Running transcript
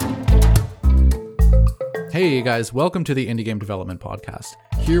Hey guys, welcome to the Indie Game Development Podcast.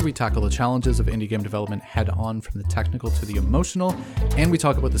 Here we tackle the challenges of indie game development head on, from the technical to the emotional, and we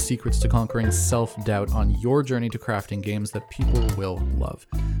talk about the secrets to conquering self-doubt on your journey to crafting games that people will love.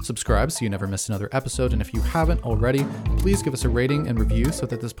 Subscribe so you never miss another episode, and if you haven't already, please give us a rating and review so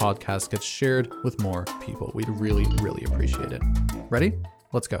that this podcast gets shared with more people. We'd really appreciate it. Ready?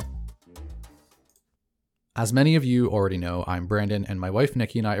 Let's go. As many of you already know, I'm Brandon, and my wife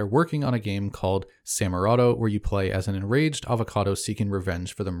Nikki and I are working on a game called Samurado, where you play as an enraged avocado seeking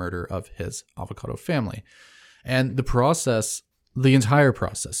revenge for the murder of his avocado family. And the entire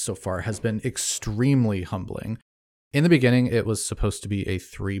process so far has been extremely humbling. In the beginning, it was supposed to be a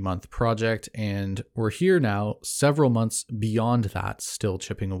 3-month project, and we're here now, several months beyond that, still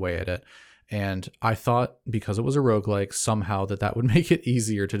chipping away at it. And I thought, because it was a roguelike, somehow that would make it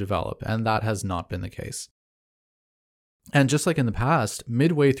easier to develop, and that has not been the case. And just like in the past,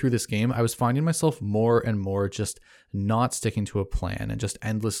 midway through this game, I was finding myself more and more just not sticking to a plan and just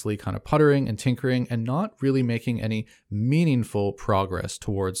endlessly kind of puttering and tinkering and not really making any meaningful progress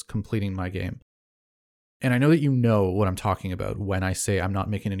towards completing my game. And I know that you know what I'm talking about when I say I'm not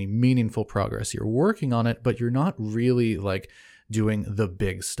making any meaningful progress. You're working on it, but you're not really like doing the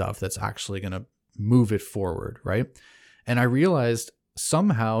big stuff that's actually going to move it forward, right? And I realized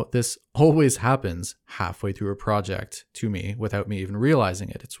somehow this always happens halfway through a project to me without me even realizing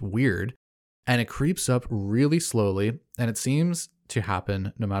it. It's weird. And it creeps up really slowly. And it seems to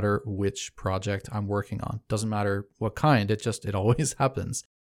happen no matter which project I'm working on. Doesn't matter what kind, it always happens.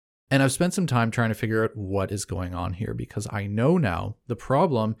 And I've spent some time trying to figure out what is going on here, because I know now the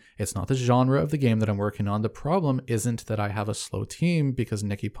problem, it's not the genre of the game that I'm working on. The problem isn't that I have a slow team because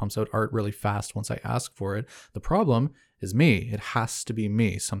Nikki pumps out art really fast once I ask for it. The problem is me. It has to be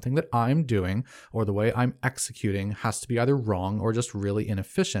me. Something that I'm doing or the way I'm executing has to be either wrong or just really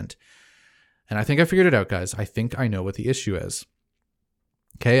inefficient. And I think I figured it out, guys. I think I know what the issue is.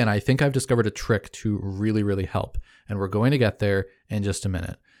 Okay, and I think I've discovered a trick to really help. And we're going to get there in just a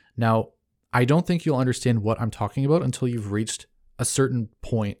minute. Now, I don't think you'll understand what I'm talking about until you've reached a certain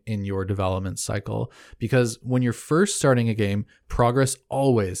point in your development cycle, because when you're first starting a game, progress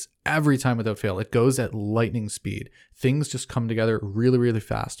always, every time without fail, it goes at lightning speed. Things just come together really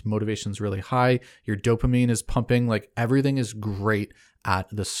fast. Motivation's really high. Your dopamine is pumping, like everything is great at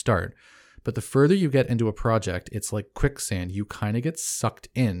the start. But the further you get into a project, it's like quicksand. You kind of get sucked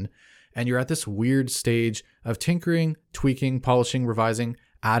in, and you're at this weird stage of tinkering, tweaking, polishing, revising,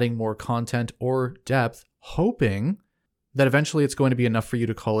 adding more content or depth, hoping that eventually it's going to be enough for you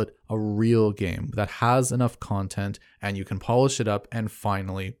to call it a real game that has enough content and you can polish it up and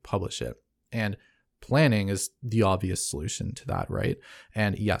finally publish it. And planning is the obvious solution to that, right?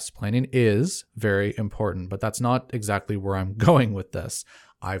 And yes, planning is very important, but that's not exactly where I'm going with this.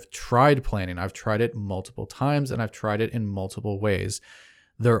 I've tried planning. I've tried it multiple times and I've tried it in multiple ways.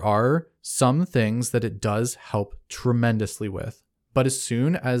 There are some things that it does help tremendously with. But as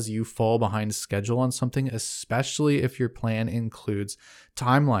soon as you fall behind schedule on something, especially if your plan includes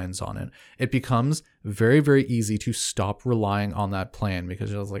timelines on it, it becomes very easy to stop relying on that plan, because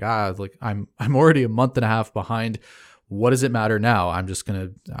you're like, I'm already a month and a half behind. What does it matter now? I'm just gonna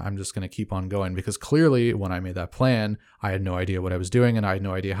keep on going, because clearly when I made that plan, I had no idea what I was doing and I had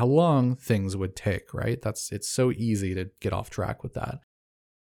no idea how long things would take, right? It's so easy to get off track with that.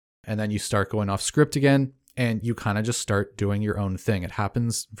 And then you start going off script again. And you kind of just start doing your own thing. It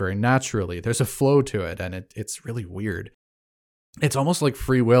happens very naturally. There's a flow to it, and it's really weird. It's almost like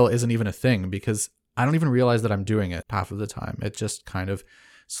free will isn't even a thing, because I don't even realize that I'm doing it half of the time. It just kind of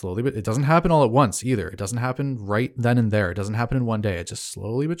slowly, but it doesn't happen all at once either. It doesn't happen right then and there. It doesn't happen in one day. It just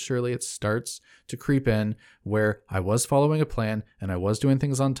slowly but surely, it starts to creep in, where I was following a plan and I was doing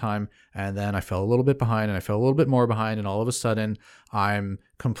things on time, and then I fell a little bit behind and I fell a little bit more behind, and all of a sudden I'm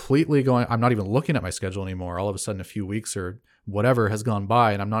not even looking at my schedule anymore. All of a sudden a few weeks or whatever has gone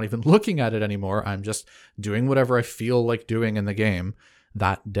by and I'm not even looking at it anymore. I'm just doing whatever I feel like doing in the game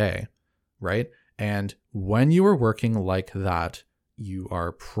that day, right? And when you are working like that, you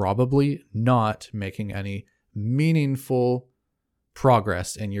are probably not making any meaningful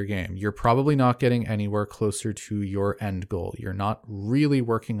progress in your game. You're probably not getting anywhere closer to your end goal. You're not really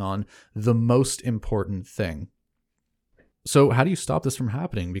working on the most important thing. So how do you stop this from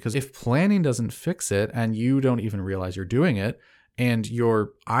happening? Because if planning doesn't fix it and you don't even realize you're doing it, and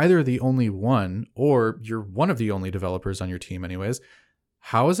you're either the only one or you're one of the only developers on your team anyways,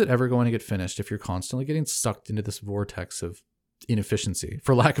 how is it ever going to get finished if you're constantly getting sucked into this vortex of inefficiency,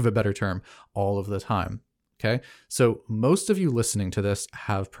 for lack of a better term, all of the time? Okay. So most of you listening to this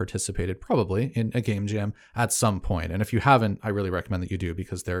have participated probably in a game jam at some point. And if you haven't, I really recommend that you do,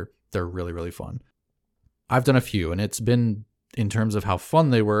 because they're really fun. I've done a few, and it's been, in terms of how fun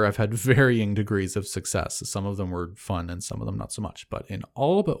they were, I've had varying degrees of success. Some of them were fun and some of them not so much. But in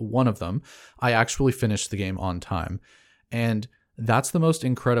all but one of them, I actually finished the game on time. And that's the most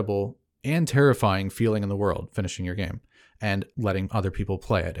incredible and terrifying feeling in the world, finishing your game and letting other people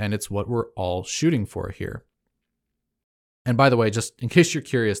play it. And it's what we're all shooting for here. And by the way, just in case you're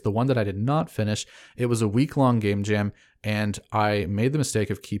curious, the one that I did not finish, it was a week-long game jam, and I made the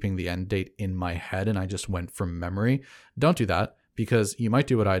mistake of keeping the end date in my head, and I just went from memory. Don't do that, because you might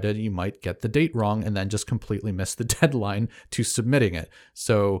do what I did. You might get the date wrong and then just completely miss the deadline to submitting it.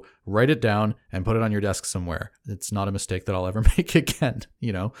 So write it down and put it on your desk somewhere. It's not a mistake that I'll ever make again,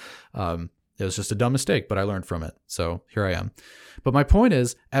 you know? It was just a dumb mistake, but I learned from it. So here I am. But my point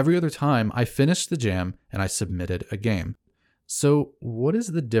is, every other time I finished the jam and I submitted a game. So what is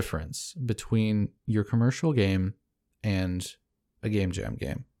the difference between your commercial game and a game jam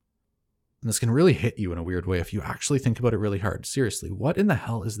game? And this can really hit you in a weird way if you actually think about it really hard. Seriously, what in the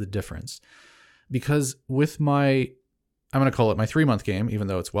hell is the difference? Because with I'm going to call it my 3-month game, even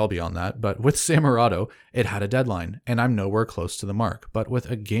though it's well beyond that, but with Samurado, it had a deadline and I'm nowhere close to the mark. But with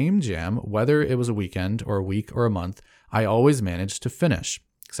a game jam, whether it was a weekend or a week or a month, I always managed to finish,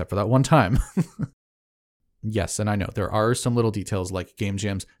 except for that one time. Yes, and I know there are some little details, like game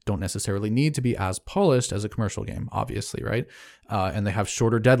jams don't necessarily need to be as polished as a commercial game, obviously, right? And they have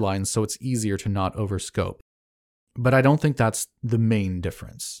shorter deadlines, so it's easier to not overscope. But I don't think that's the main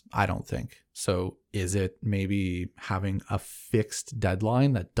difference. I don't think. So is it maybe having a fixed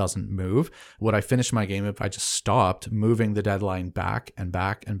deadline that doesn't move? Would I finish my game if I just stopped moving the deadline back and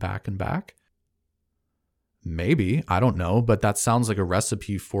back and back and back? Maybe, I don't know, but that sounds like a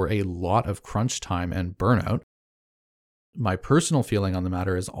recipe for a lot of crunch time and burnout. My personal feeling on the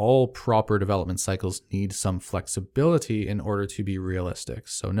matter is all proper development cycles need some flexibility in order to be realistic.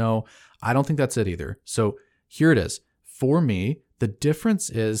 So no, I don't think that's it either. So here it is. For me, the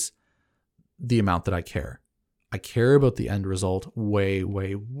difference is the amount that I care. I care about the end result way,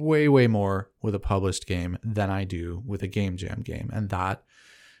 way, way, way more with a published game than I do with a game jam game. And that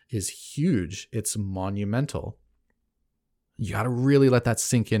is huge. It's monumental. You got to really let that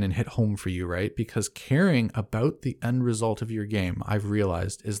sink in and hit home for you, right? Because caring about the end result of your game, I've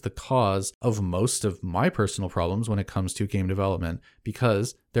realized, is the cause of most of my personal problems when it comes to game development,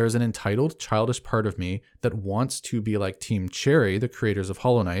 because there's an entitled, childish part of me that wants to be like Team Cherry, the creators of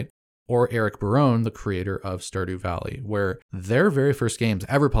Hollow Knight, or Eric Barone, the creator of Stardew Valley, where their very first games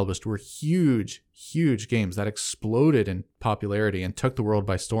ever published were huge, huge games that exploded in popularity and took the world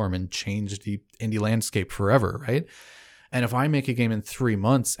by storm and changed the indie landscape forever, right? And if I make a game in 3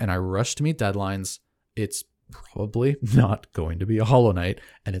 months and I rush to meet deadlines, it's probably not going to be a Hollow Knight,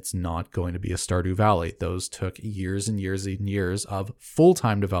 and it's not going to be a Stardew Valley. Those took years and years and years of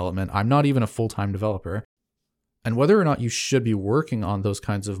full-time development. I'm not even a full-time developer. And whether or not you should be working on those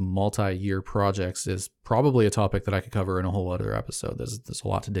kinds of multi-year projects is probably a topic that I could cover in a whole other episode. There's a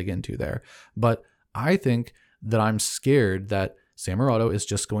lot to dig into there. But I think that I'm scared that Samurado is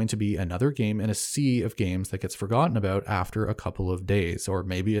just going to be another game in a sea of games that gets forgotten about after a couple of days, or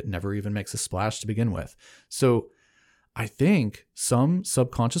maybe it never even makes a splash to begin with. So I think some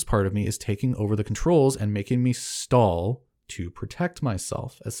subconscious part of me is taking over the controls and making me stall to protect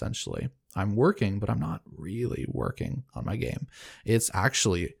myself, essentially. I'm working, but I'm not really working on my game. It's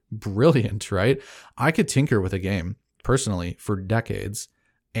actually brilliant, right? I could tinker with a game personally for decades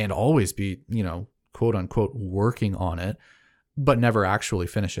and always be, quote unquote, working on it, but never actually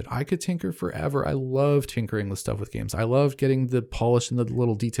finish it. I could tinker forever. I love tinkering with stuff with games. I love getting the polish and the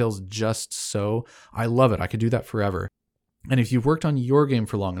little details just so. I love it. I could do that forever. And if you've worked on your game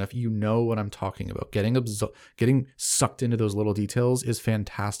for long enough, you know what I'm talking about. Getting sucked into those little details is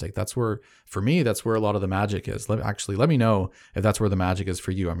fantastic. That's where, for me, that's where a lot of the magic is. Let me know if that's where the magic is for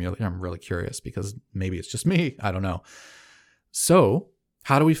you. I'm really curious, because maybe it's just me. I don't know. So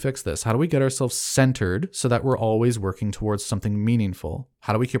how do we fix this? How do we get ourselves centered so that we're always working towards something meaningful?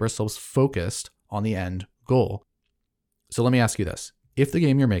 How do we keep ourselves focused on the end goal? So let me ask you this. If the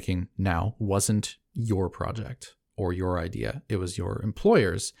game you're making now wasn't your project or your idea, it was your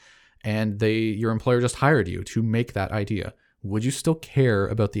employer's, and your employer just hired you to make that idea, would you still care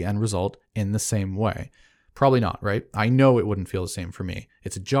about the end result in the same way? Probably not, right? I know it wouldn't feel the same for me.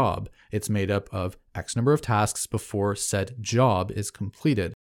 It's a job. It's made up of X number of tasks before said job is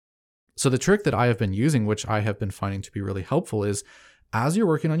completed. So the trick that I have been using, which I have been finding to be really helpful, is as you're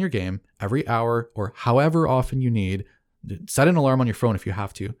working on your game, every hour or however often you need, set an alarm on your phone if you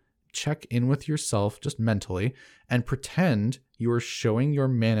have to. Check in with yourself just mentally and pretend you are showing your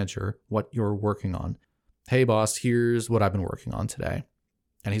manager what you're working on. Hey boss, here's what I've been working on today.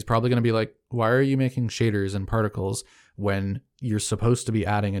 And he's probably going to be like, why are you making shaders and particles when you're supposed to be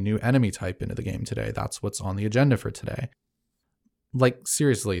adding a new enemy type into the game today? That's what's on the agenda for today. Like,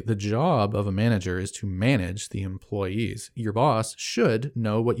 seriously, the job of a manager is to manage the employees. Your boss should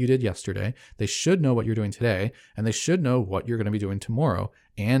know what you did yesterday. They should know what you're doing today, and they should know what you're going to be doing tomorrow.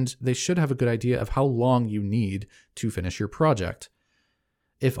 And they should have a good idea of how long you need to finish your project.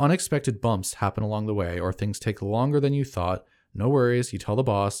 If unexpected bumps happen along the way or things take longer than you thought, no worries, you tell the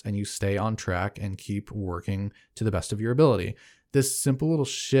boss and you stay on track and keep working to the best of your ability. This simple little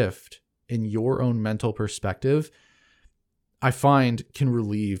shift in your own mental perspective, I find, can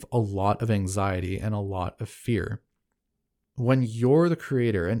relieve a lot of anxiety and a lot of fear. When you're the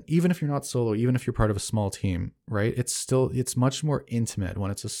creator, and even if you're not solo, even if you're part of a small team, right? It's much more intimate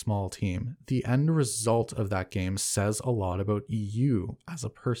when it's a small team. The end result of that game says a lot about you as a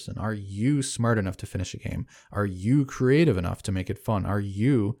person. Are you smart enough to finish a game? Are you creative enough to make it fun? Are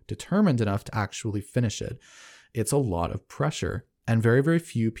you determined enough to actually finish it? It's a lot of pressure, and very, very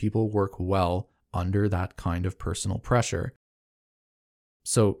few people work well under that kind of personal pressure.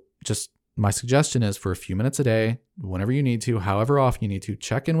 So just my suggestion is, for a few minutes a day, whenever you need to, however often you need to,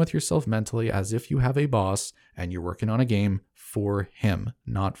 check in with yourself mentally as if you have a boss and you're working on a game for him,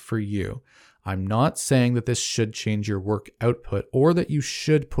 not for you. I'm not saying that this should change your work output or that you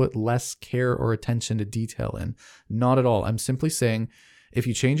should put less care or attention to detail in. Not at all. I'm simply saying if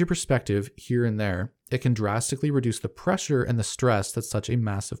you change your perspective here and there, it can drastically reduce the pressure and the stress that such a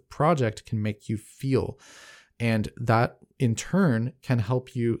massive project can make you feel. And that, in turn, can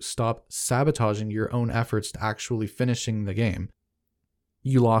help you stop sabotaging your own efforts to actually finishing the game.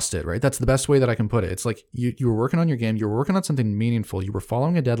 You lost it, right? That's the best way that I can put it. It's like you were working on your game, you were working on something meaningful, you were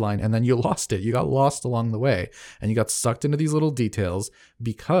following a deadline, and then you lost it. You got lost along the way, and you got sucked into these little details,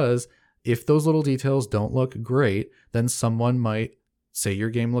 because if those little details don't look great, then someone might say your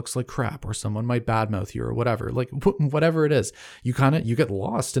game looks like crap, or someone might badmouth you, or whatever, like whatever it is. You get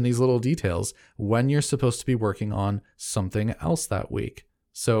lost in these little details when you're supposed to be working on something else that week.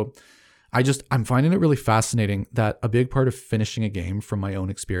 So I'm finding it really fascinating that a big part of finishing a game, from my own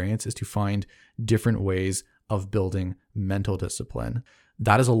experience, is to find different ways of building mental discipline.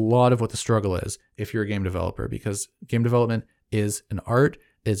 That is a lot of what the struggle is if you're a game developer, because game development is an art.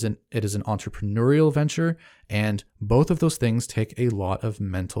 It is an entrepreneurial venture, and both of those things take a lot of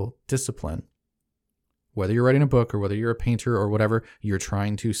mental discipline. Whether you're writing a book or whether you're a painter or whatever, you're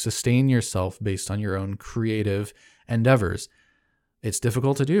trying to sustain yourself based on your own creative endeavors. It's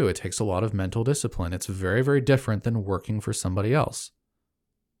difficult to do. It takes a lot of mental discipline. It's very, very different than working for somebody else.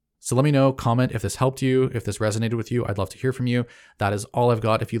 So let me know, comment if this helped you, if this resonated with you. I'd love to hear from you. That is all I've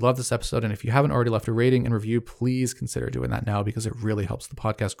got. If you love this episode, and if you haven't already left a rating and review, please consider doing that now, because it really helps the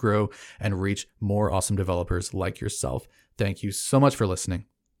podcast grow and reach more awesome developers like yourself. Thank you so much for listening.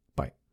 Bye.